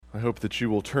I hope that you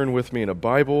will turn with me in a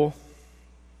Bible,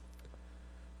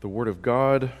 the Word of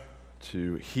God,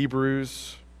 to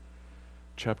Hebrews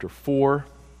chapter 4,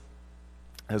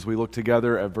 as we look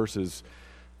together at verses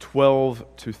 12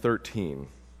 to 13.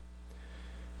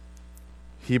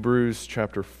 Hebrews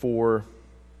chapter 4,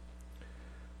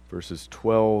 verses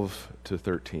 12 to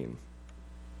 13.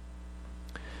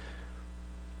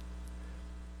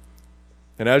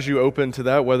 And as you open to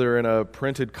that, whether in a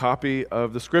printed copy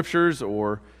of the Scriptures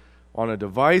or on a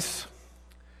device,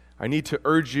 I need to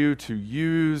urge you to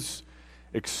use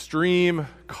extreme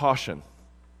caution,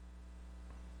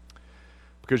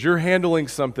 because you're handling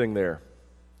something there.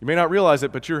 You may not realize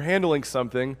it, but you're handling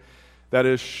something that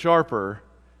is sharper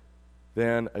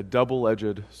than a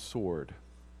double-edged sword.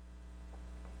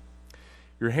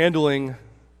 You're handling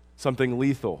something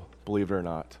lethal, believe it or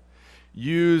not.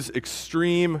 Use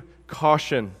extreme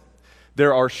caution.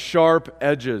 There are sharp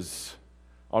edges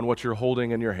on what you're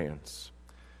holding in your hands,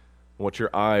 what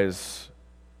your eyes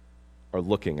are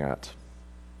looking at.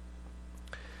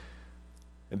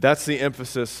 And that's the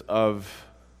emphasis of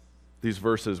these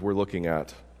verses we're looking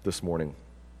at this morning.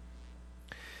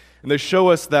 And they show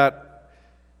us that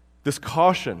this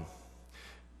caution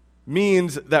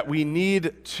means that we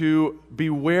need to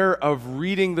beware of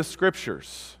reading the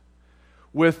Scriptures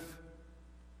with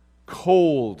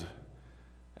cold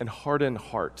and hardened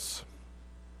hearts.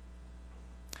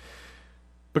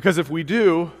 Because if we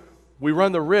do, we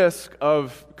run the risk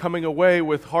of coming away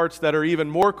with hearts that are even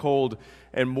more cold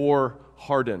and more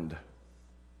hardened.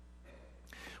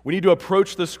 We need to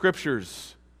approach the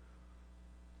Scriptures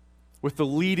with the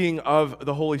leading of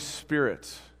the Holy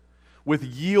Spirit, with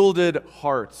yielded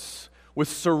hearts, with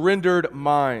surrendered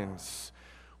minds,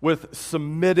 with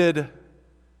submitted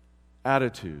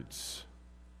attitudes.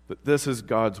 That this is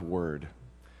God's Word.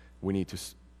 We need to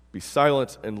be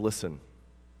silent and listen.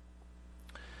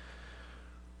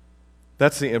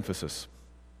 That's the emphasis.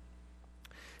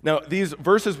 Now, these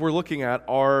verses we're looking at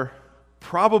are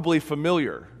probably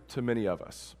familiar to many of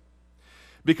us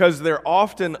because they're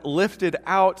often lifted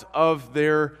out of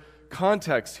their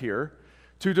context here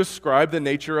to describe the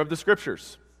nature of the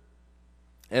Scriptures.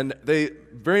 And they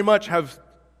very much have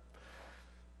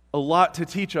a lot to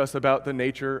teach us about the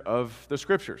nature of the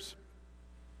Scriptures.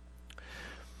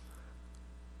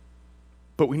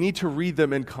 But we need to read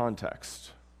them in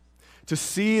context to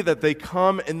see that they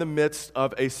come in the midst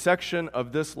of a section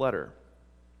of this letter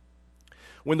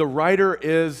when the writer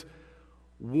is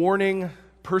warning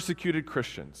persecuted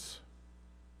Christians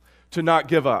to not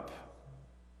give up.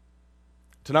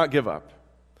 To not give up.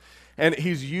 And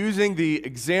he's using the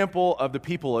example of the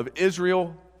people of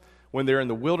Israel when they're in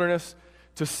the wilderness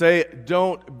to say,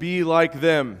 don't be like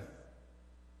them.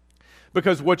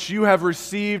 Because what you have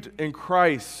received in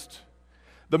Christ,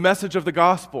 the message of the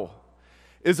gospel,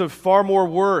 is of far more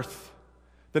worth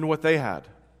than what they had.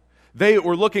 They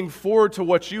were looking forward to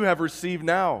what you have received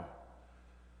now.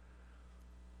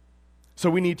 So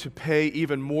we need to pay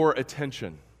even more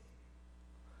attention.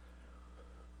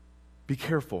 Be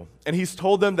careful. And he's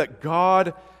told them that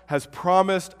God has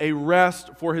promised a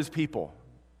rest for his people.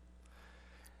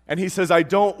 And he says, I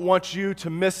don't want you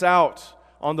to miss out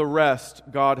on the rest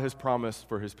God has promised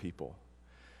for his people.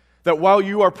 That while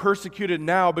you are persecuted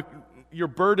now, but you're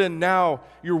burdened now,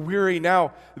 you're weary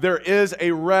now, there is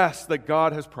a rest that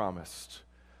God has promised.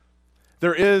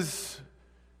 There is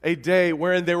a day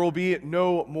wherein there will be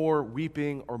no more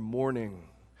weeping or mourning,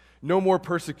 no more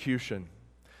persecution,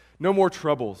 no more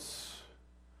troubles,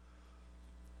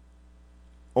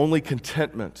 only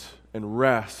contentment and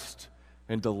rest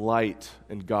and delight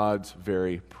in God's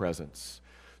very presence.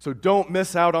 So don't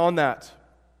miss out on that.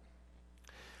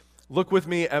 Look with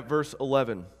me at verse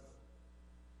 11.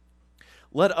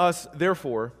 Let us,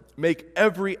 therefore, make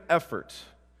every effort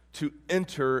to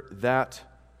enter that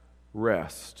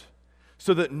rest,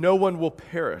 so that no one will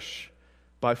perish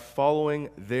by following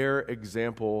their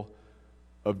example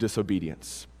of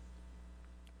disobedience.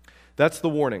 That's the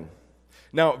warning.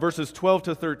 Now, verses 12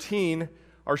 to 13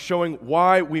 are showing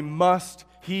why we must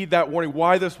heed that warning,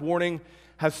 why this warning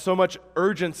has so much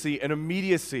urgency and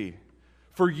immediacy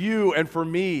for you and for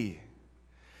me,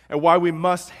 and why we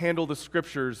must handle the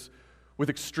Scriptures with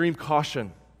extreme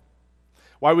caution,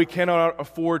 why we cannot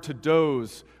afford to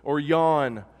doze or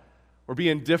yawn or be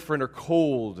indifferent or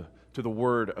cold to the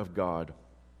Word of God.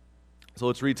 So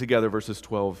let's read together verses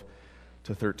 12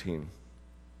 to 13.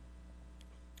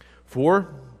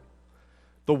 For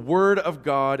the Word of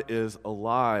God is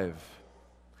alive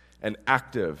and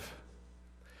active,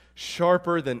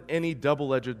 sharper than any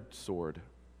double-edged sword.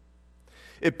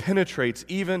 It penetrates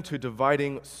even to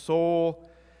dividing soul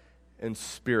and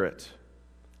spirit,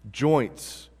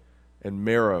 joints and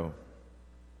marrow.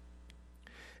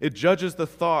 It judges the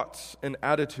thoughts and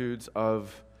attitudes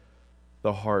of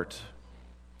the heart.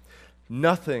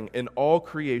 Nothing in all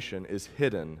creation is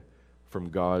hidden from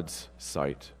God's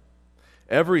sight.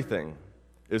 Everything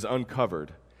is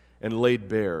uncovered and laid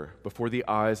bare before the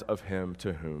eyes of him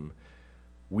to whom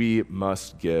we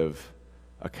must give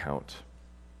account.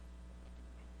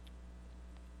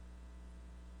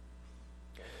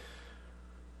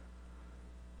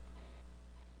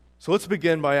 So let's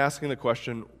begin by asking the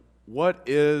question, what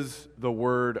is the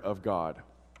Word of God?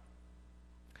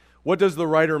 What does the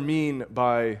writer mean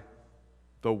by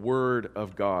the Word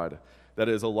of God that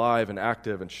is alive and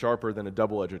active and sharper than a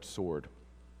double-edged sword?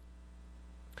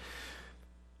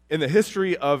 In the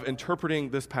history of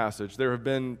interpreting this passage, there have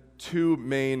been two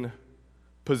main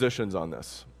positions on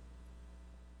this.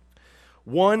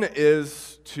 One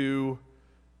is to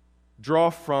draw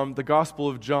from the Gospel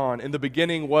of John. In the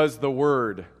beginning was the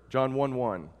Word, John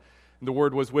 1:1. And the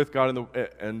Word was with God,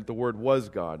 and the Word was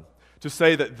God. To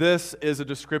say that this is a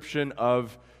description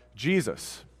of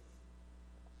Jesus.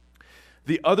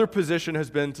 The other position has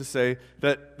been to say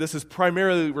that this is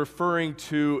primarily referring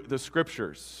to the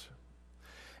Scriptures.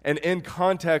 And in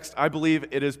context, I believe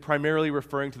it is primarily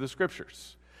referring to the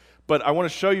Scriptures. But I want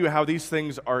to show you how these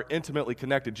things are intimately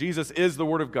connected. Jesus is the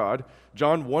Word of God.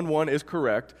 John 1:1 is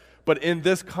correct. But in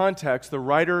this context, the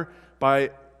writer,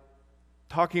 by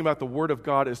talking about the Word of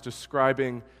God, is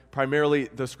describing primarily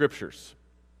the Scriptures.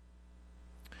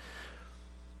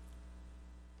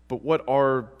 But what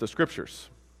are the Scriptures?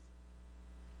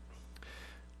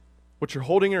 What you're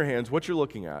holding in your hands, what you're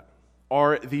looking at,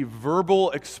 are the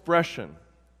verbal expression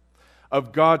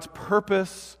of God's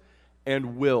purpose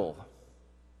and will.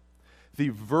 The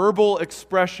verbal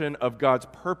expression of God's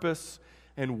purpose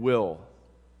and will.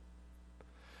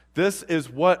 This is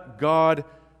what God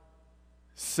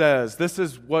says. This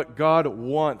is what God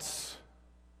wants.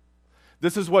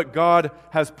 This is what God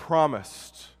has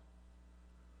promised.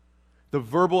 The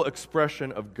verbal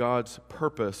expression of God's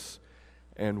purpose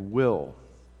and will.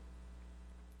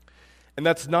 And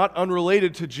that's not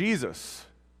unrelated to Jesus,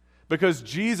 because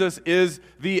Jesus is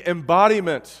the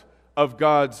embodiment of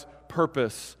God's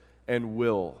purpose and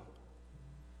will.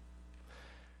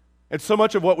 And so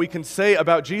much of what we can say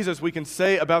about Jesus, we can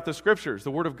say about the Scriptures,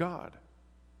 the Word of God.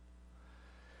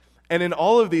 And in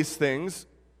all of these things,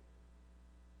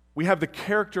 we have the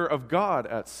character of God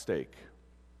at stake.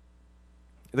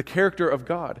 The character of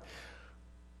God.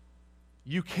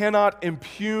 You cannot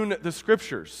impugn the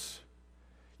Scriptures.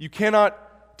 You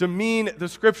cannot demean the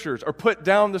Scriptures or put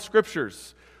down the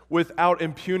Scriptures without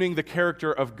impugning the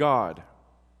character of God.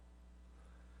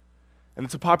 And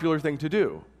it's a popular thing to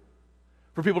do.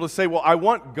 For people to say, well, I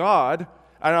want God,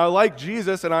 and I like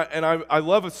Jesus, and I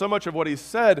love so much of what he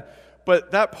said,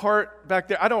 but that part back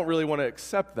there, I don't really want to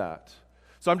accept that.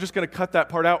 So I'm just going to cut that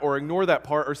part out or ignore that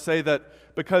part or say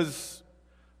that because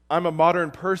I'm a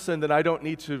modern person, that I don't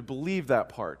need to believe that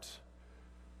part.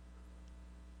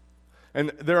 And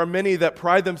there are many that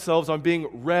pride themselves on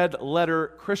being red-letter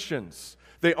Christians.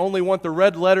 They only want the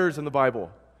red letters in the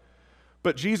Bible.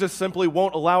 But Jesus simply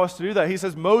won't allow us to do that. He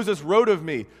says, Moses wrote of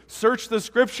me. Search the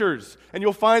Scriptures, and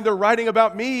you'll find they're writing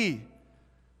about me.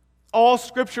 All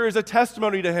Scripture is a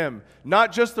testimony to him,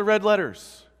 not just the red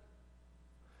letters.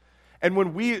 And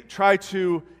when we try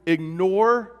to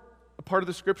ignore a part of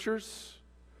the Scriptures,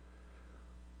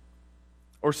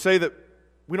 or say that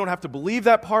we don't have to believe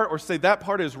that part, or say that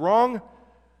part is wrong,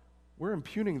 we're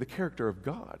impugning the character of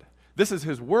God. This is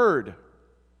his word.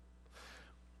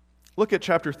 Look at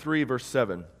chapter 3, verse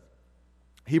 7.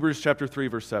 Hebrews chapter 3,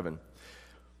 verse 7.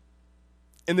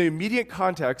 In the immediate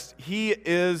context, he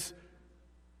is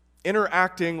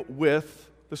interacting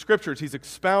with the Scriptures. He's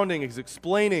expounding, he's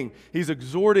explaining, he's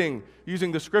exhorting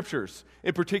using the Scriptures.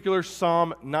 In particular,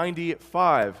 Psalm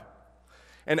 95.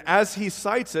 And as he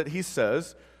cites it, he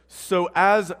says, so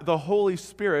as the Holy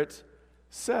Spirit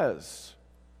says,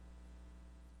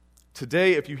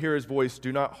 today, if you hear his voice,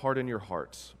 do not harden your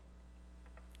hearts.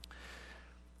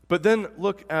 But then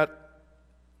look at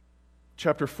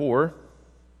chapter 4,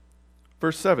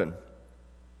 verse 7.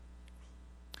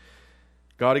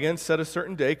 God again set a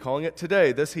certain day, calling it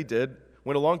today. This he did,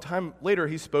 when a long time later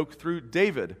he spoke through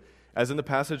David, as in the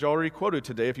passage already quoted,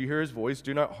 today, if you hear his voice,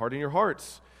 do not harden your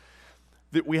hearts.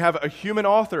 That we have a human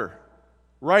author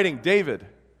writing, David.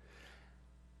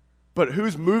 But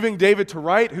who's moving David to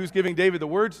write? Who's giving David the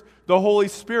words? The Holy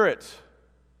Spirit.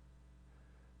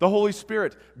 The Holy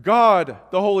Spirit. God,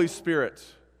 the Holy Spirit.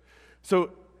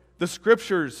 So the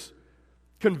Scriptures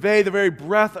convey the very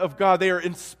breath of God. They are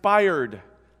inspired.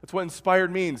 That's what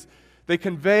inspired means. They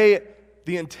convey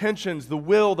the intentions, the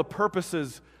will, the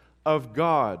purposes of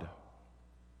God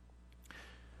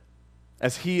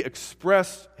as he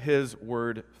expressed his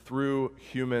word through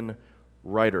human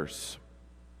writers.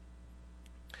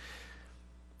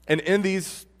 And in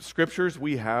these scriptures,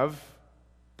 we have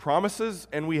promises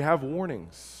and we have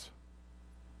warnings.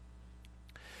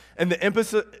 And the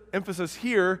emphasis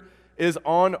here is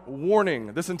on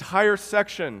warning. This entire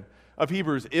section of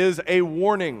Hebrews is a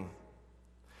warning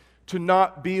to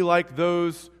not be like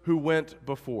those who went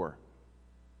before.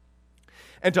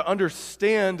 And to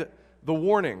understand the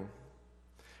warning,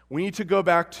 we need to go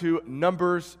back to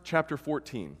Numbers chapter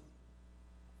 14.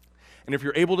 And if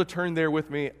you're able to turn there with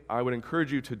me, I would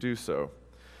encourage you to do so.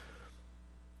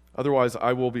 Otherwise,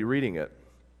 I will be reading it.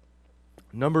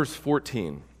 Numbers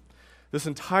 14. This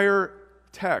entire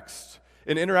text,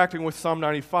 in interacting with Psalm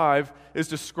 95, is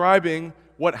describing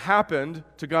what happened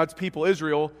to God's people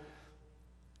Israel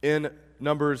in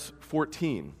Numbers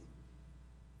 14.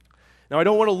 Now, I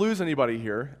don't want to lose anybody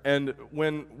here, and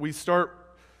when we start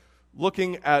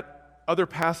looking at other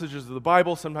passages of the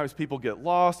Bible, sometimes people get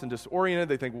lost and disoriented.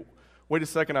 They think, wait a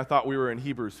second, I thought we were in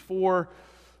Hebrews 4.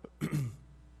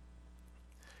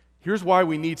 Here's why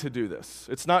we need to do this.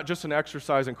 It's not just an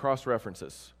exercise in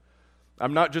cross-references.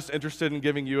 I'm not just interested in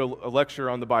giving you a lecture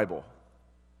on the Bible.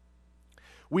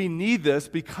 We need this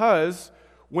because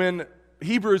when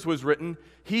Hebrews was written,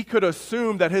 he could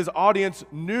assume that his audience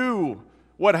knew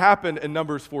what happened in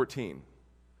Numbers 14,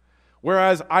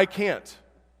 whereas I can't.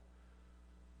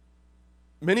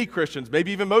 Many Christians,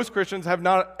 maybe even most Christians, have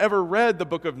not ever read the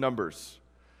book of Numbers.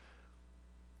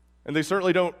 And they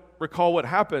certainly don't recall what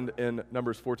happened in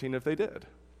Numbers 14 if they did.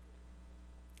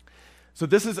 So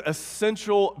this is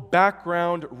essential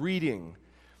background reading.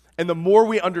 And the more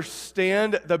we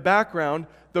understand the background,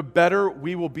 the better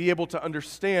we will be able to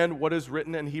understand what is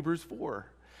written in Hebrews 4.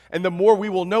 And the more we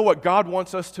will know what God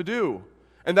wants us to do.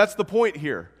 And that's the point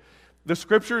here. The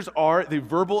scriptures are the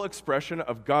verbal expression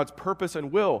of God's purpose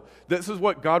and will. This is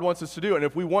what God wants us to do. And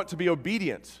if we want to be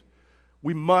obedient,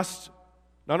 we must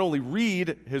not only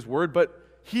read his word,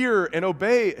 but hear and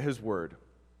obey his word.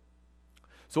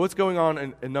 So what's going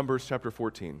on in Numbers chapter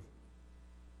 14?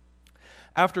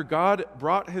 After God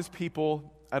brought his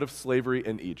people out of slavery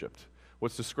in Egypt,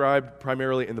 what's described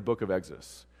primarily in the book of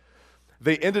Exodus,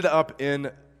 they ended up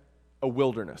in a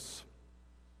wilderness.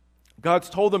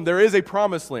 God's told them there is a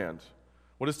promised land.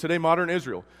 What is today modern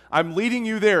Israel? I'm leading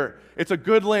you there. It's a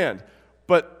good land.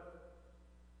 But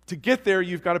to get there,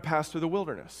 you've got to pass through the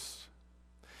wilderness.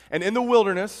 And in the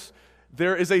wilderness,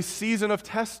 there is a season of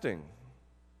testing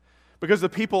because the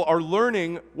people are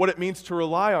learning what it means to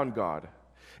rely on God.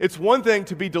 It's one thing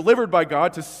to be delivered by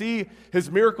God, to see his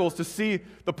miracles, to see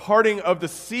the parting of the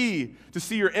sea, to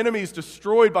see your enemies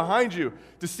destroyed behind you,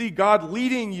 to see God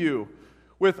leading you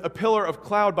with a pillar of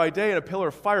cloud by day and a pillar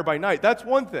of fire by night. That's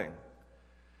one thing.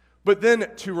 But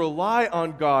then to rely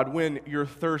on God when you're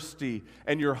thirsty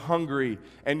and you're hungry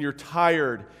and you're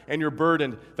tired and you're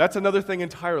burdened, that's another thing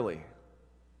entirely.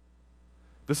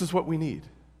 This is what we need.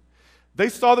 They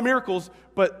saw the miracles,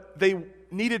 but they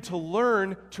needed to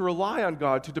learn to rely on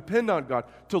God, to depend on God,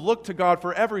 to look to God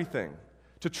for everything,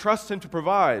 to trust him to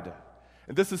provide.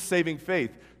 And this is saving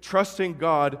faith, trusting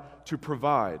God to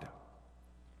provide.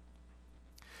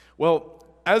 Well,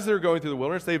 as they're going through the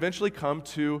wilderness, they eventually come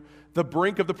to the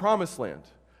brink of the promised land.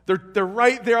 They're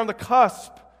right there on the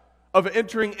cusp of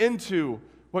entering into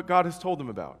what God has told them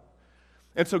about.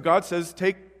 And so God says,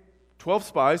 take 12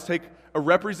 spies, take a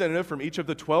representative from each of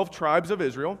the 12 tribes of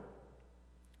Israel,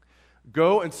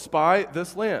 go and spy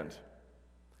this land.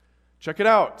 Check it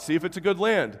out, see if it's a good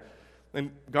land.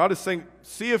 And God is saying,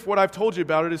 see if what I've told you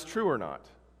about it is true or not.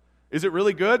 Is it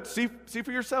really good? See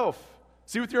for yourself.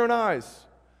 See with your own eyes.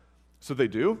 So they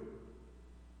do.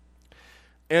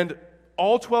 And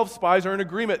all 12 spies are in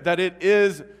agreement that it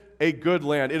is a good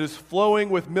land. It is flowing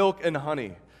with milk and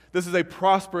honey. This is a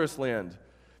prosperous land.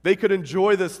 They could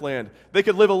enjoy this land. They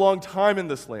could live a long time in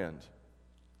this land.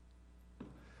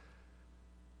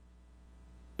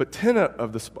 But 10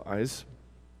 of the spies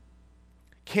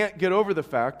can't get over the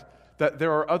fact that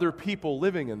there are other people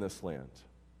living in this land.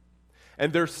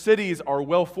 And their cities are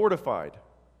well fortified.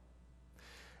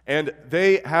 And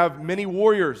they have many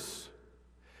warriors.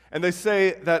 And they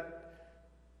say that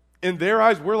in their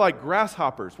eyes, we're like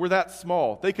grasshoppers. We're that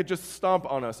small. They could just stomp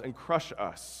on us and crush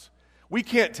us. We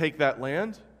can't take that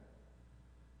land.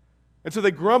 And so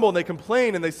they grumble and they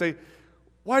complain and they say,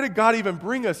 why did God even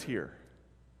bring us here?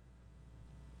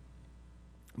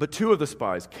 But 2 of the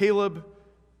spies, Caleb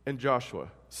and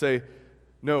Joshua, say,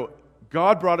 no,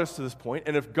 God brought us to this point,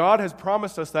 and if God has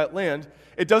promised us that land,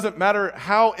 it doesn't matter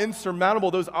how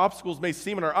insurmountable those obstacles may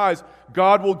seem in our eyes,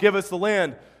 God will give us the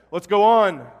land. Let's go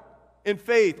on. in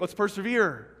faith. Let's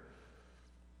persevere.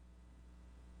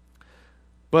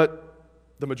 But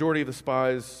the majority of the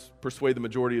spies persuade the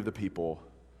majority of the people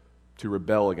to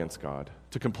rebel against God,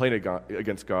 to complain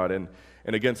against God, and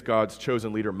against God's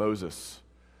chosen leader, Moses.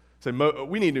 Say,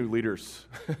 we need new leaders.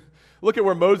 Look at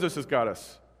where Moses has got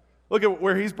us. Look at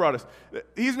where he's brought us.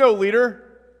 He's no leader.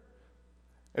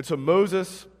 And so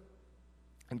Moses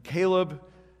and Caleb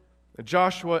and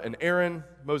Joshua and Aaron,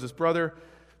 Moses' brother,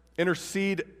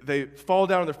 intercede. They fall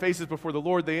down on their faces before the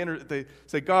Lord. They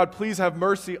say, God, please have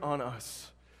mercy on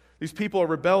us. These people are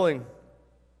rebelling.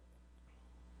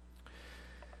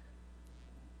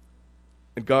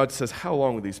 And God says, how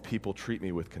long will these people treat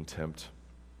me with contempt?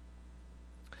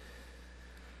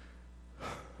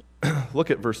 Look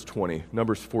at verse 20,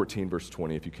 Numbers 14, verse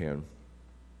 20, if you can.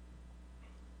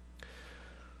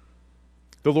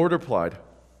 The Lord replied,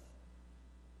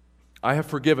 I have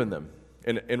forgiven them.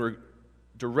 In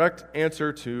direct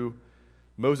answer to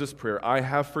Moses' prayer, I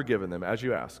have forgiven them, as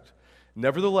you asked.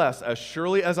 Nevertheless, as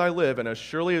surely as I live, and as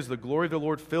surely as the glory of the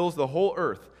Lord fills the whole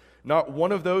earth, not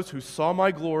one of those who saw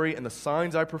my glory and the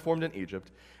signs I performed in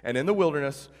Egypt and in the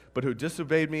wilderness, but who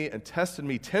disobeyed me and tested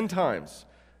me 10 times,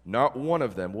 not one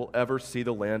of them will ever see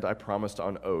the land I promised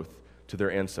on oath to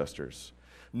their ancestors.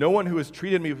 No one who has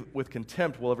treated me with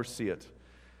contempt will ever see it.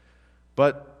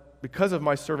 But because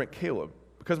my servant Caleb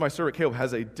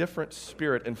has a different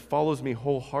spirit and follows me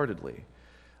wholeheartedly,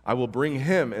 I will bring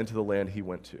him into the land he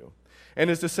went to, and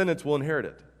his descendants will inherit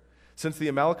it. Since the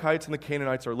Amalekites and the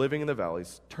Canaanites are living in the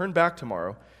valleys, turn back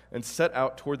tomorrow and set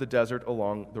out toward the desert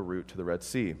along the route to the Red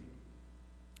Sea.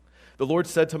 The Lord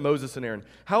said to Moses and Aaron,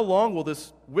 how long will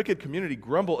this wicked community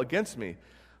grumble against me?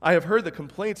 I have heard the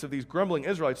complaints of these grumbling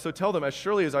Israelites, so tell them, as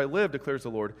surely as I live, declares the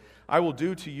Lord, I will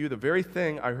do to you the very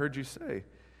thing I heard you say.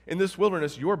 In this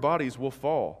wilderness your bodies will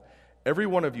fall, every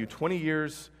one of you 20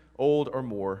 years old or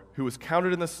more, who was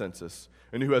counted in the census,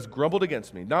 and who has grumbled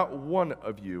against me. Not one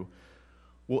of you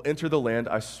will enter the land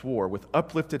I swore with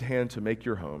uplifted hand to make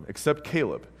your home, except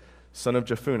Caleb, son of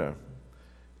Jephunneh,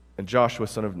 and Joshua,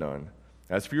 son of Nun.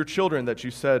 As for your children that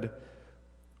you said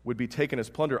would be taken as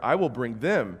plunder, I will bring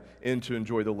them in to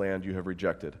enjoy the land you have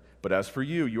rejected. But as for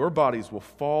you, your bodies will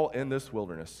fall in this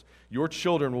wilderness. Your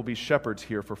children will be shepherds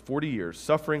here for 40 years,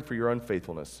 suffering for your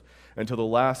unfaithfulness, until the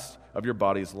last of your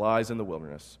bodies lies in the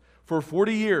wilderness. For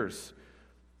 40 years,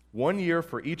 1 year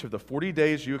for each of the 40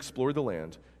 days you explore the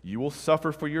land, you will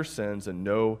suffer for your sins and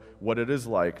know what it is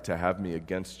like to have me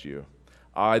against you.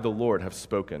 I, the Lord, have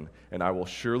spoken, and I will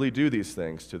surely do these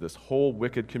things to this whole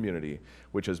wicked community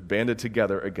which has banded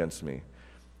together against me.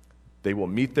 They will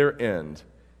meet their end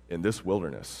in this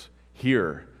wilderness.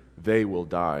 Here they will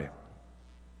die.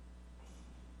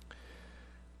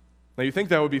 Now you think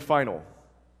that would be final.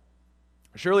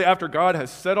 Surely after God has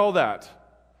said all that,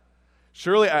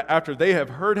 surely after they have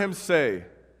heard him say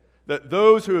that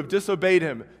those who have disobeyed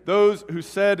him, those who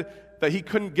said that he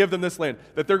couldn't give them this land,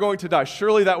 that they're going to die,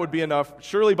 surely that would be enough.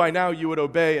 Surely by now you would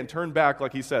obey and turn back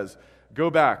like he says.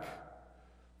 Go back.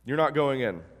 You're not going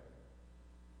in.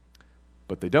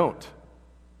 But they don't.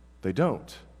 They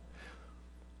don't.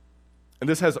 And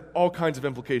this has all kinds of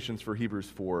implications for Hebrews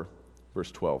 4,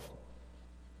 verse 12.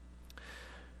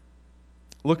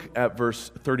 Look at verse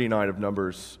 39 of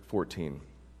Numbers 14.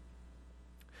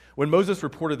 When Moses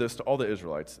reported this to all the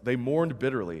Israelites, they mourned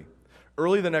bitterly.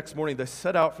 Early the next morning, they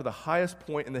set out for the highest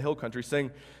point in the hill country,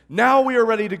 saying, now we are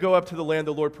ready to go up to the land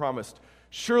the Lord promised.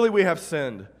 Surely we have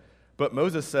sinned. But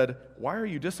Moses said, why are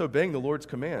you disobeying the Lord's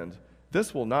command?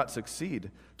 This will not succeed.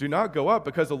 Do not go up,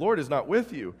 because the Lord is not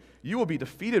with you. You will be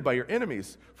defeated by your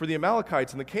enemies, for the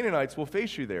Amalekites and the Canaanites will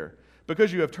face you there.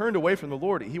 Because you have turned away from the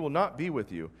Lord, he will not be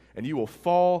with you, and you will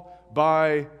fall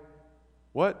by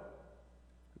what?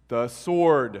 The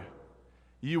sword.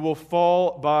 You will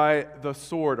fall by the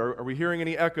sword. Are we hearing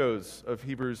any echoes of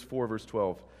Hebrews 4, verse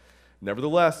 12?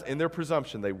 Nevertheless, in their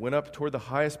presumption, they went up toward the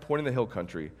highest point in the hill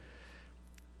country,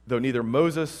 though neither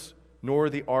Moses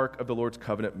nor the ark of the Lord's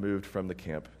covenant moved from the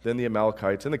camp. Then the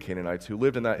Amalekites and the Canaanites who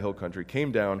lived in that hill country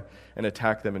came down and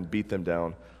attacked them and beat them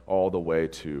down all the way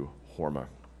to Hormah.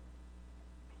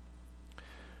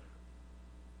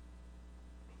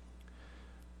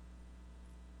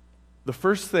 The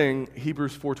first thing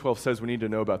Hebrews 4:12 says we need to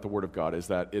know about the Word of God is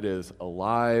that it is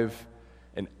alive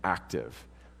and active,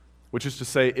 which is to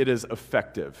say it is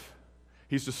effective.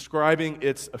 He's describing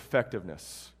its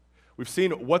effectiveness. We've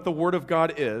seen what the Word of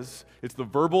God is. It's the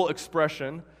verbal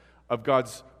expression of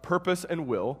God's purpose and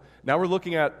will. Now we're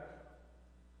looking at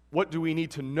what do we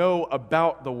need to know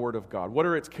about the Word of God? What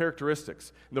are its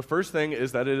characteristics? And the first thing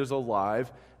is that it is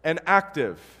alive and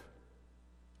active.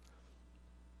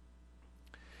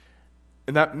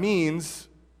 And that means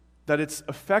that its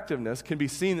effectiveness can be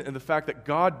seen in the fact that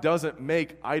God doesn't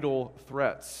make idle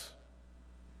threats.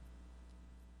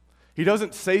 He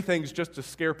doesn't say things just to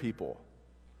scare people.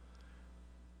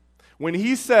 When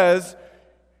he says,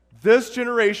 this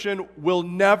generation will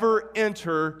never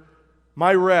enter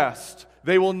my rest,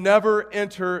 they will never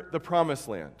enter the promised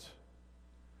land,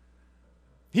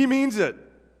 he means it.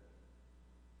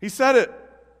 He said it,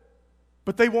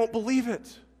 but they won't believe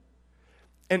it.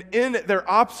 And in their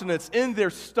obstinance, in their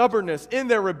stubbornness, in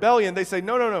their rebellion, they say,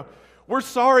 no, we're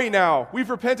sorry now. We've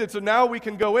repented, so now we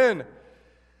can go in.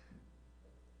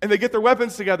 And they get their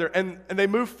weapons together, and they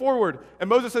move forward. And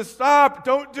Moses says, stop,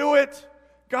 don't do it.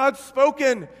 God's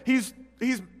spoken. He's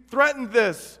threatened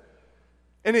this.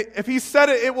 And if he said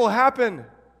it, it will happen.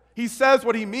 He says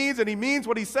what he means, and he means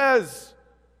what he says.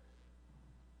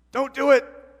 Don't do it.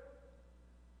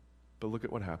 But look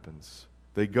at what happens.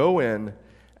 They go in,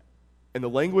 and the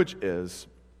language is,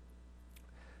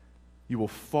 you will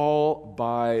fall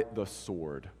by the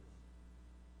sword.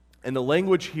 And the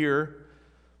language here,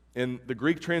 in the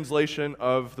Greek translation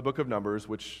of the book of Numbers,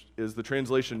 which is the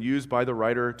translation used by the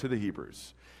writer to the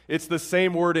Hebrews, it's the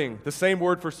same wording, the same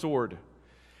word for sword.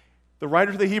 The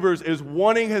writer to the Hebrews is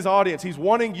wanting his audience, he's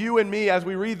wanting you and me as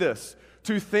we read this,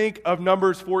 to think of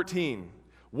Numbers 14.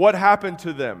 What happened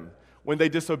to them when they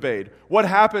disobeyed? What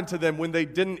happened to them when they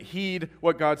didn't heed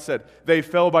what God said? They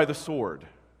fell by the sword.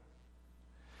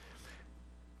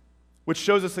 Which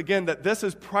shows us again that this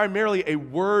is primarily a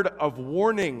word of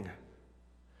warning.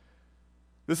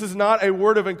 This is not a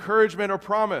word of encouragement or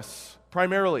promise,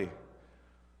 primarily,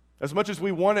 as much as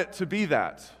we want it to be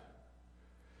that.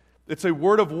 It's a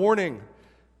word of warning,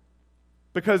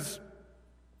 because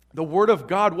the word of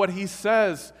God, what he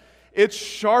says, it's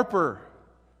sharper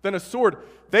than a sword.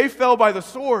 They fell by the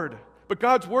sword, but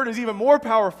God's word is even more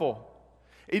powerful.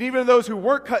 And even those who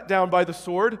weren't cut down by the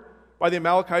sword, by the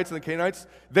Amalekites and the Canaanites,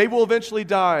 they will eventually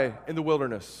die in the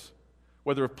wilderness.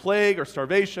 Whether of plague or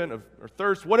starvation or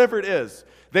thirst, whatever it is,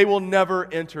 they will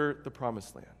never enter the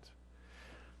promised land.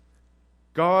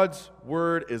 God's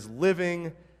word is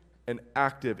living and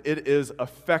active. It is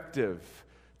effective.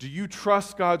 Do you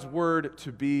trust God's word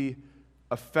to be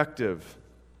effective?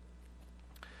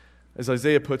 As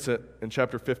Isaiah puts it in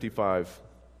chapter 55,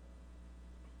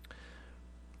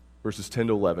 verses 10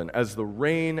 to 11, as the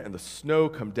rain and the snow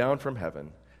come down from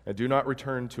heaven and do not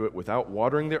return to it without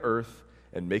watering the earth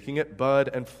and making it bud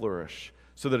and flourish,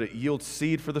 so that it yields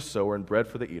seed for the sower and bread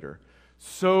for the eater,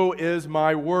 so is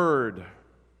my word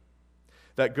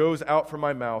that goes out from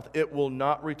my mouth. It will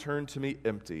not return to me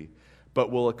empty,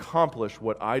 but will accomplish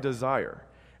what I desire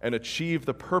and achieve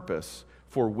the purpose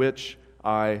for which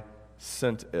I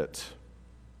sent it.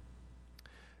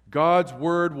 God's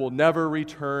word will never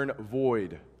return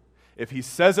void. If he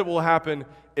says it will happen,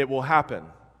 it will happen.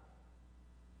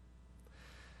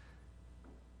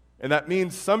 And that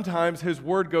means sometimes his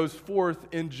word goes forth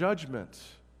in judgment,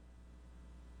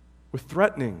 with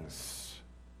threatenings,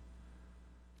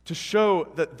 to show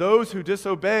that those who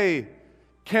disobey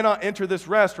cannot enter this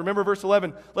rest. Remember verse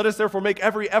 11, let us therefore make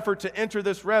every effort to enter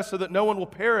this rest so that no one will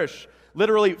perish.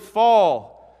 Literally,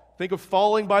 fall. Think of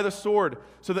falling by the sword,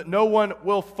 so that no one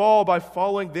will fall by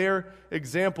following their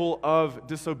example of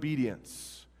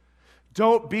disobedience.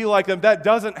 Don't be like them. That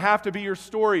doesn't have to be your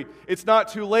story. It's not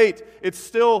too late. It's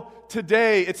still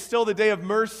today. It's still the day of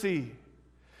mercy.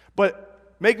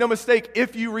 But make no mistake,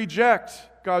 if you reject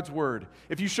God's word,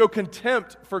 if you show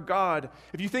contempt for God,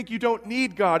 if you think you don't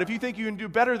need God, if you think you can do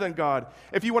better than God,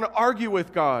 if you want to argue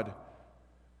with God,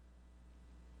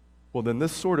 well, then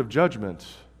this sort of judgment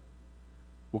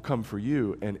will come for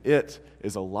you, and it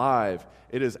is alive.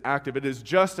 It is active. It is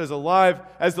just as alive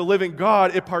as the living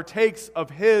God. It partakes of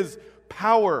his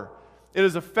power. It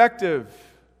is effective.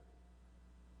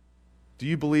 Do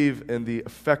you believe in the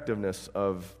effectiveness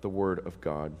of the word of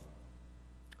God?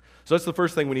 So that's the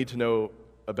first thing we need to know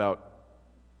about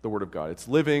the word of God. It's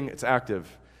living, it's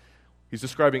active. He's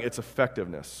describing its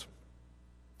effectiveness.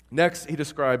 Next, he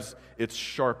describes its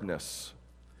sharpness.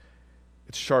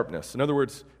 Its sharpness. In other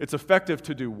words, it's effective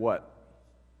to do what?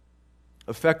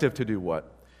 Effective to do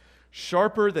what?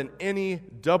 Sharper than any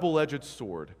double-edged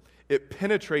sword. It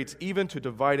penetrates even to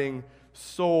dividing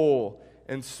soul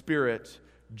and spirit,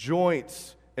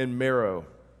 joints and marrow.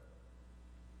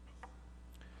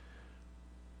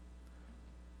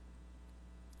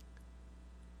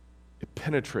 It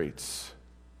penetrates.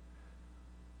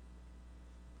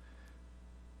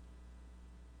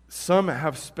 Some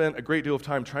have spent a great deal of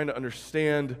time trying to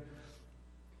understand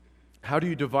how do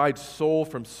you divide soul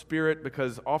from spirit,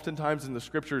 because oftentimes in the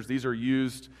scriptures these are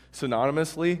used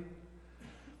synonymously.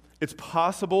 It's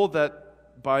possible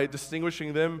that by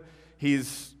distinguishing them,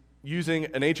 he's using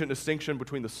an ancient distinction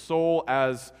between the soul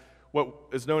as what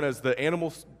is known as the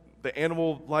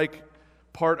animal-like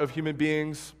part of human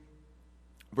beings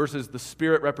versus the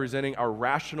spirit representing our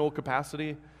rational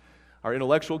capacity, our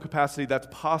intellectual capacity. That's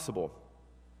possible.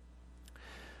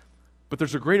 But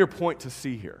there's a greater point to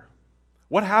see here.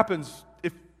 What happens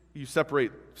if you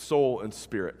separate soul and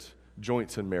spirit,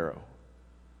 joints and marrow?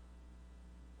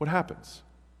 What happens?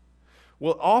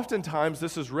 Well, oftentimes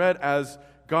this is read as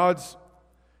God's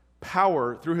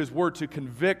power through His Word to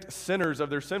convict sinners of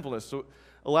their sinfulness, to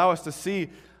allow us to see,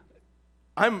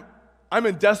 I'm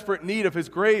in desperate need of His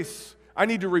grace. I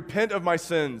need to repent of my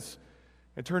sins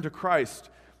and turn to Christ.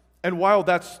 And while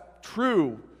that's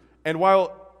true, and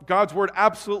while God's Word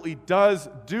absolutely does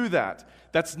do that,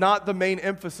 that's not the main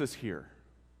emphasis here.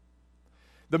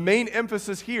 The main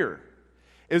emphasis here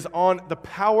is on the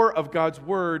power of God's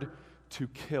Word to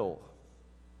kill.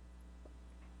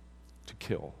 To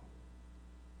kill.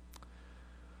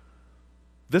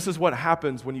 This is what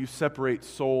happens when you separate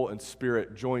soul and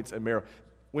spirit, joints and marrow.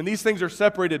 When these things are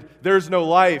separated, there's no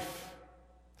life.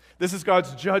 This is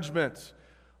God's judgment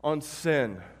on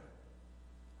sin.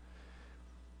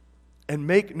 And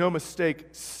make no mistake,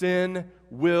 sin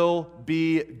will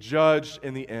be judged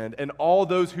in the end. And all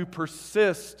those who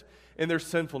persist in their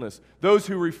sinfulness, those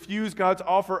who refuse God's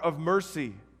offer of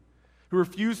mercy, who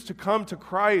refuse to come to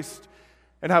Christ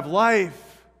and have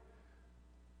life,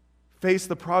 face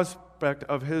the prospect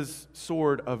of His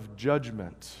sword of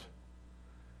judgment.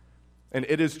 And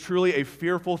it is truly a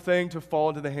fearful thing to fall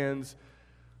into the hands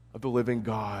of the living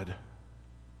God.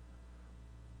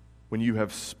 When you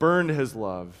have spurned His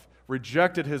love,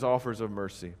 rejected His offers of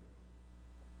mercy.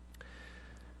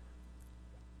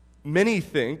 Many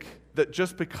think that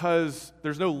just because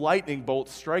there's no lightning bolt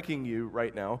striking you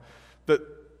right now, that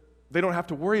they don't have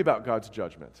to worry about God's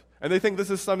judgment. And they think this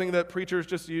is something that preachers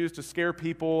just use to scare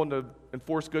people and to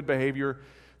enforce good behavior.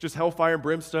 Just hellfire and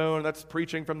brimstone, that's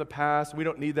preaching from the past. We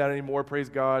don't need that anymore, praise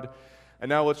God. And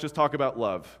now let's just talk about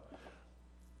love.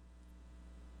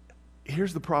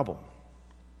 Here's the problem.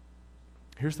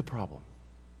 Here's the problem.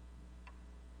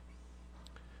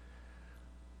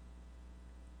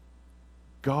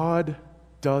 God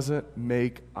doesn't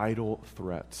make idle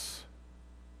threats.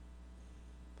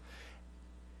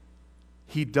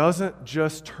 He doesn't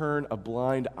just turn a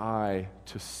blind eye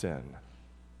to sin.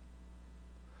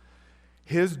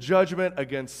 His judgment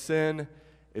against sin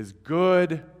is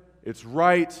good, it's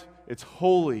right, it's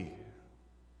holy.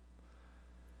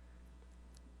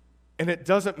 And it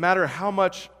doesn't matter how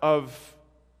much of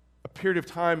a period of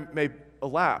time may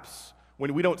elapse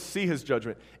when we don't see His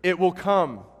judgment. It will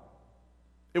come.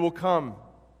 It will come.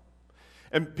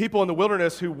 And people in the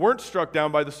wilderness who weren't struck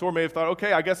down by the sword may have thought,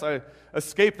 okay, I guess I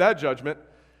escaped that judgment.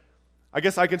 I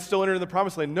guess I can still enter in the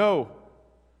promised land. No.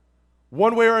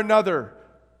 One way or another,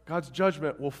 God's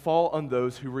judgment will fall on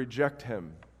those who reject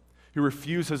Him, who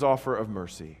refuse His offer of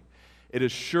mercy. It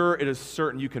is sure, it is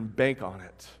certain, you can bank on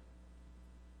it.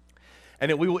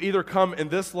 And we will either come in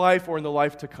this life or in the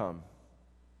life to come.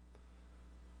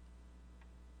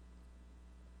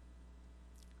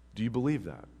 Do you believe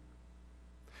that?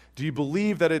 Do you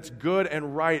believe that it's good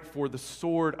and right for the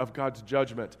sword of God's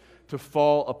judgment to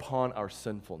fall upon our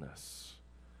sinfulness?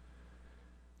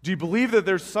 Do you believe that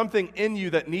there's something in you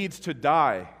that needs to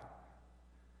die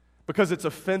because it's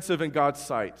offensive in God's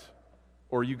sight?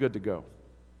 Or are you good to go?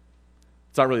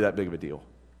 It's not really that big of a deal.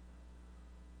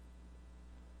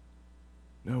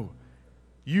 No.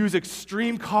 Use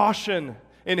extreme caution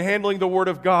in handling the Word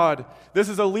of God. This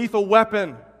is a lethal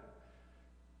weapon.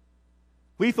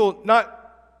 Lethal not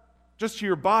just to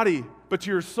your body, but to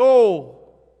your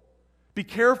soul. Be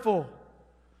careful.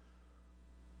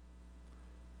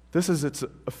 This is its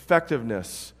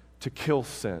effectiveness to kill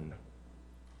sin,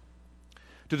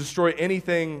 to destroy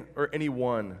anything or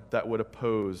anyone that would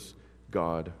oppose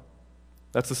God.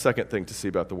 That's the second thing to see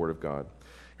about the Word of God.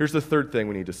 Here's the third thing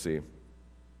we need to see.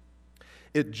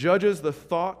 It judges the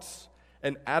thoughts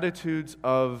and attitudes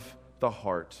of the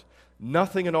heart.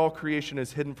 Nothing in all creation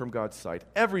is hidden from God's sight.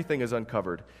 Everything is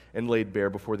uncovered and laid bare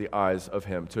before the eyes of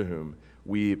Him to whom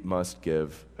we must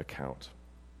give account.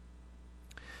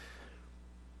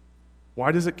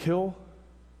 Why does it kill?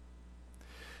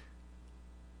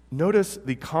 Notice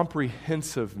the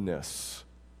comprehensiveness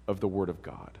of the Word of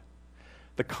God.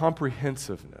 The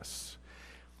comprehensiveness.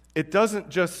 It doesn't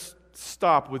just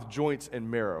stop with joints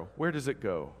and marrow. Where does it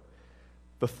go?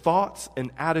 The thoughts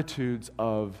and attitudes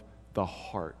of the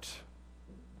heart.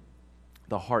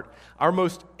 The heart. Our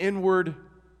most inward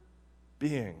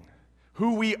being.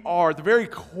 Who we are, the very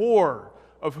core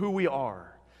of who we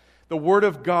are. The Word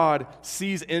of God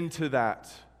sees into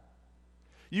that.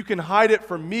 You can hide it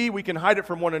from me, we can hide it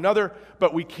from one another,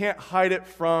 but we can't hide it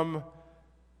from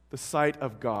the sight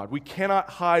of God. We cannot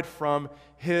hide from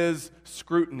His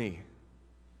scrutiny.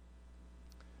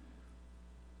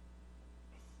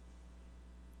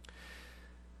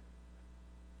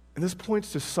 And this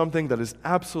points to something that is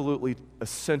absolutely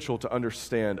essential to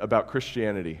understand about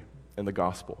Christianity and the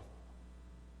gospel.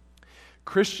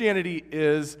 Christianity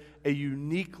is a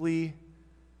uniquely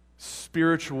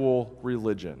spiritual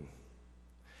religion.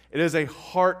 It is a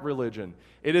heart religion.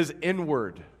 It is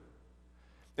inward.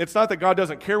 It's not that God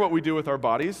doesn't care what we do with our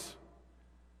bodies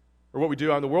or what we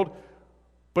do out in the world,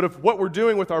 but if what we're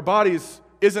doing with our bodies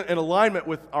isn't in alignment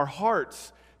with our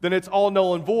hearts, then it's all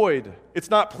null and void. It's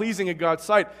not pleasing in God's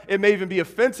sight. It may even be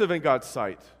offensive in God's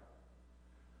sight.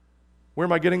 Where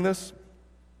am I getting this?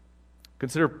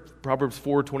 Consider Proverbs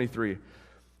 4:23.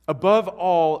 Above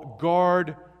all,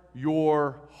 guard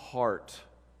your heart,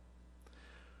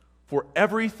 for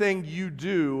everything you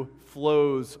do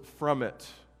flows from it.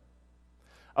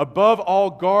 Above all,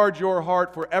 guard your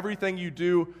heart, for everything you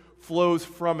do flows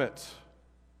from it.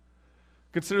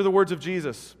 Consider the words of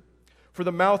Jesus. For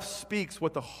the mouth speaks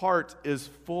what the heart is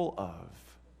full of.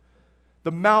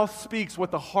 The mouth speaks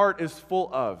what the heart is full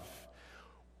of.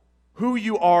 Who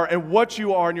you are and what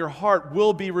you are in your heart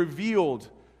will be revealed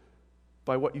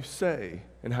by what you say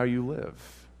and how you live.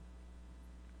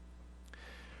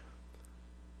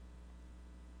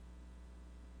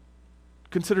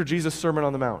 Consider Jesus' Sermon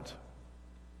on the Mount.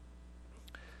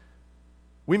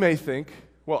 We may think,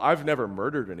 well, I've never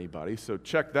murdered anybody, so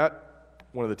check that.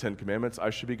 One of the 10 Commandments, I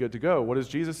should be good to go. What does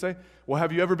Jesus say? Well,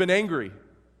 have you ever been angry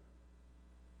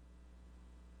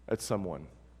at someone?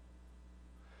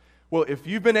 Well, if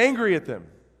you've been angry at them,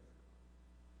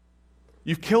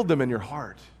 you've killed them in your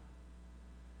heart.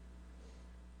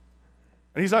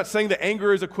 And he's not saying that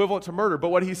anger is equivalent to murder, but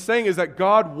what he's saying is that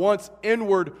God wants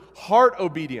inward heart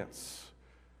obedience.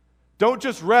 Don't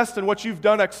just rest in what you've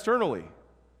done externally.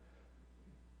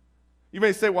 You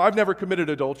may say, well, I've never committed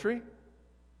adultery,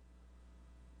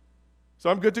 so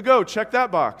I'm good to go. Check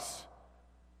that box.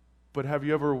 But have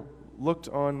you ever looked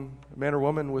on a man or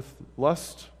woman with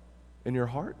lust in your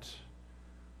heart?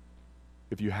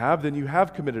 If you have, then you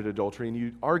have committed adultery and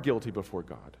you are guilty before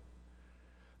God.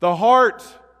 The heart,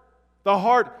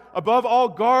 above all,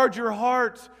 guard your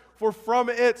heart, for from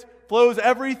it flows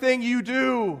everything you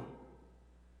do.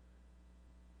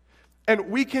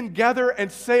 And we can gather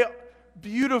and say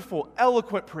beautiful,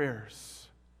 eloquent prayers.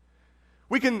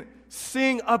 We can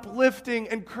sing uplifting,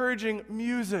 encouraging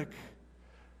music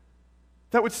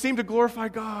that would seem to glorify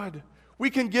God. We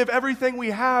can give everything we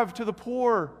have to the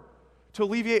poor to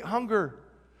alleviate hunger.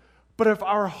 But if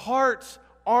our hearts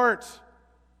aren't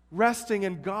resting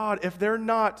in God, if they're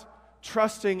not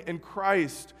trusting in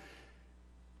Christ,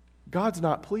 God's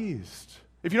not pleased.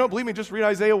 If you don't believe me, just read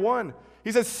Isaiah 1.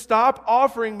 He says, stop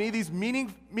offering me these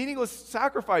meaningless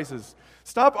sacrifices.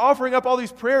 Stop offering up all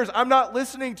these prayers. I'm not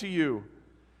listening to you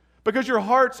because your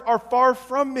hearts are far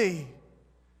from me.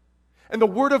 And the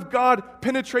Word of God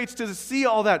penetrates to see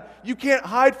all that. You can't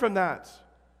hide from that.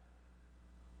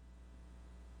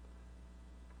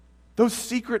 Those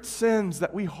secret sins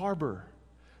that we harbor,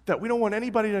 that we don't want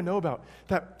anybody to know about,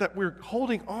 that we're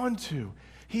holding on to,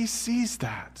 He sees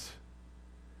that.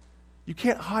 You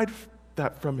can't hide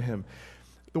that from Him.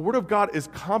 The Word of God is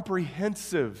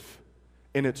comprehensive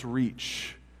in its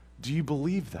reach. Do you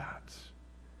believe that?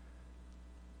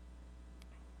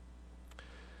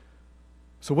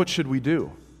 So what should we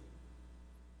do?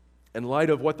 In light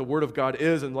of what the Word of God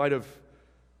is, in light of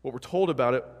what we're told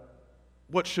about it,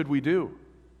 what should we do?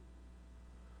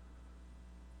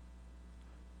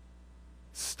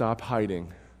 Stop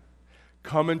hiding.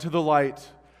 Come into the light.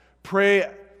 Pray.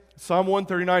 Psalm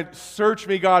 139, search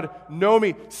me, God, know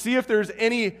me. See if there's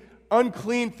any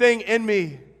unclean thing in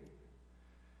me.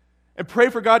 And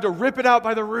pray for God to rip it out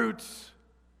by the roots.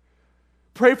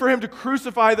 Pray for Him to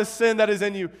crucify the sin that is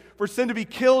in you, for sin to be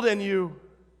killed in you.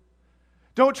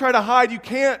 Don't try to hide. You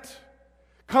can't.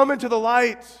 Come into the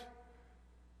light.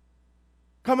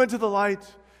 Come into the light.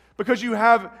 Because you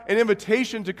have an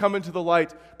invitation to come into the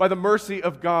light by the mercy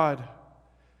of God.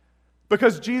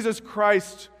 Because Jesus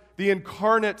Christ, the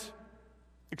incarnate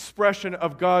expression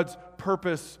of God's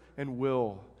purpose and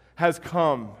will, has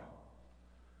come.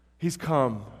 He's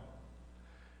come.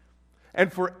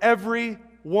 And for every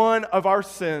one of our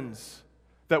sins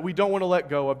that we don't want to let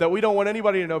go of, that we don't want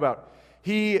anybody to know about,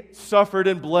 He suffered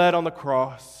and bled on the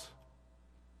cross.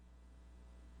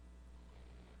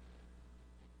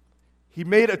 He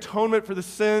made atonement for the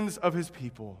sins of His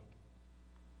people.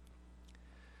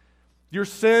 Your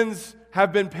sins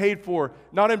have been paid for,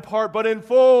 not in part, but in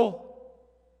full.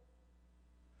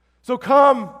 So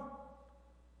come.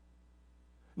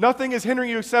 Nothing is hindering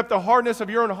you except the hardness of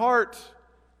your own heart.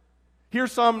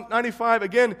 Here's Psalm 95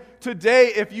 again. Today,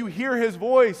 if you hear his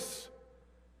voice,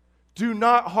 do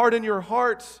not harden your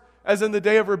hearts as in the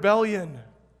day of rebellion.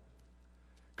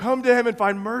 Come to him and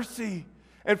find mercy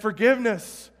and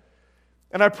forgiveness.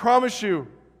 And I promise you,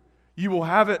 you will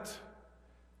have it.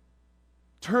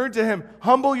 Turn to him,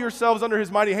 humble yourselves under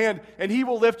his mighty hand, and he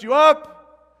will lift you up.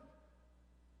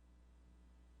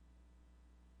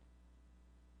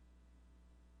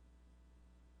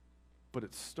 But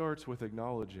it starts with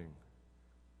acknowledging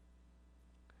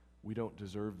we don't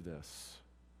deserve this.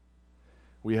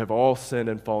 We have all sinned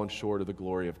and fallen short of the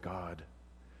glory of God.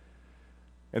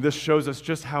 And this shows us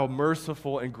just how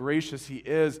merciful and gracious he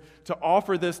is to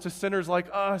offer this to sinners like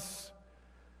us.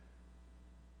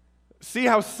 See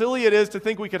how silly it is to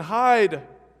think we could hide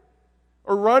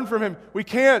or run from him. We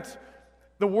can't.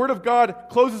 The Word of God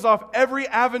closes off every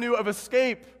avenue of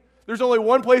escape. There's only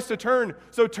one place to turn.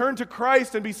 So turn to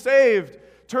Christ and be saved.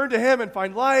 Turn to him and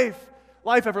find life,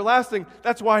 life everlasting.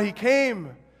 That's why he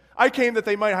came. I came that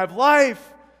they might have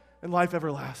life and life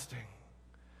everlasting.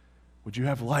 Would you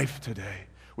have life today?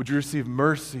 Would you receive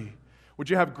mercy? Would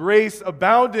you have grace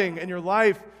abounding in your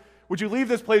life? Would you leave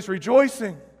this place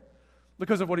rejoicing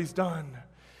because of what he's done?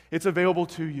 It's available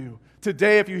to you.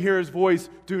 Today, if you hear his voice,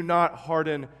 do not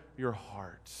harden your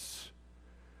hearts.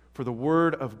 For the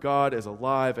word of God is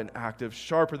alive and active,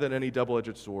 sharper than any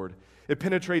double-edged sword. It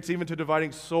penetrates even to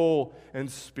dividing soul and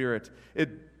spirit. It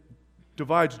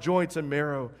divides joints and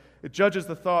marrow. It judges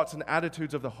the thoughts and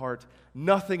attitudes of the heart.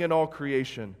 Nothing in all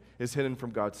creation is hidden from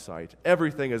God's sight.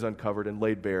 Everything is uncovered and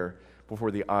laid bare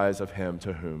before the eyes of him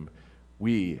to whom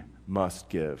we must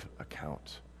give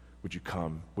account. Would you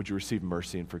come? Would you receive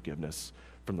mercy and forgiveness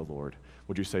from the Lord?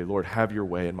 Would you say, Lord, have your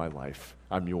way in my life.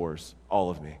 I'm yours, all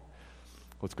of me.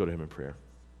 Let's go to him in prayer.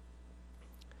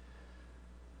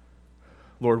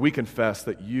 Lord, we confess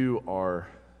that you are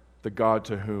the God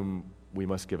to whom we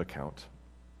must give account.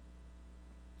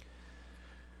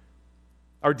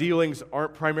 Our dealings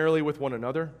aren't primarily with one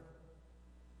another,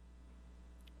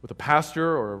 with a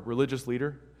pastor or a religious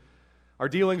leader. Our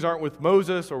dealings aren't with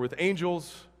Moses or with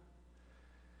angels.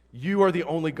 You are the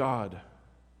only God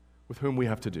with whom we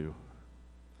have to do.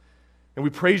 And we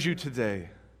praise you today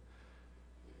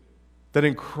that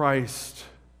in Christ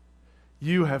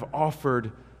you have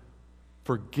offered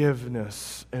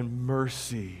forgiveness and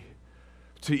mercy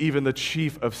to even the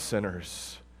chief of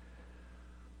sinners.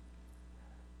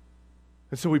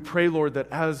 And so we pray, Lord, that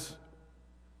as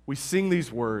we sing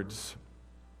these words,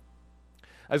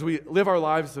 as we live our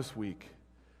lives this week,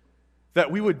 that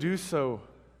we would do so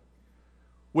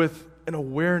with an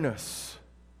awareness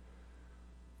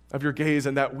of your gaze,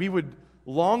 and that we would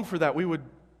long for that. We would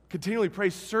continually pray,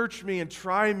 search me and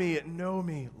try me and know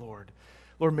me, Lord.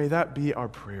 Lord, may that be our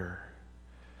prayer.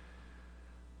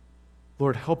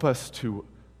 Lord, help us to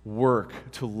work,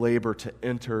 to labor, to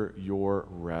enter your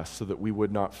rest so that we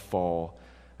would not fall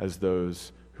as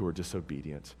those who are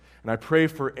disobedient. And I pray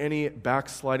for any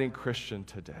backsliding Christian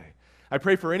today. I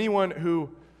pray for anyone who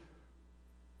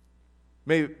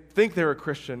may think they're a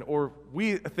Christian, or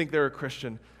we think they're a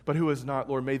Christian, but who is not.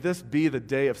 Lord, may this be the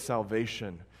day of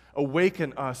salvation.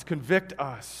 Awaken us, convict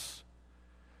us,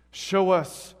 show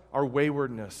us our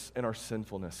waywardness and our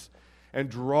sinfulness, and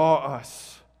draw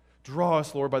us,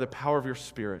 Lord, by the power of your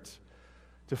Spirit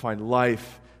to find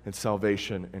life and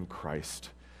salvation in Christ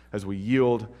as we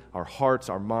yield our hearts,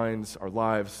 our minds, our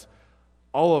lives,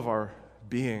 all of our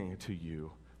being to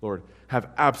you. Lord, have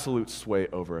absolute sway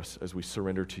over us as we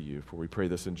surrender to you. For we pray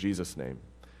this in Jesus' name.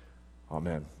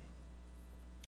 Amen.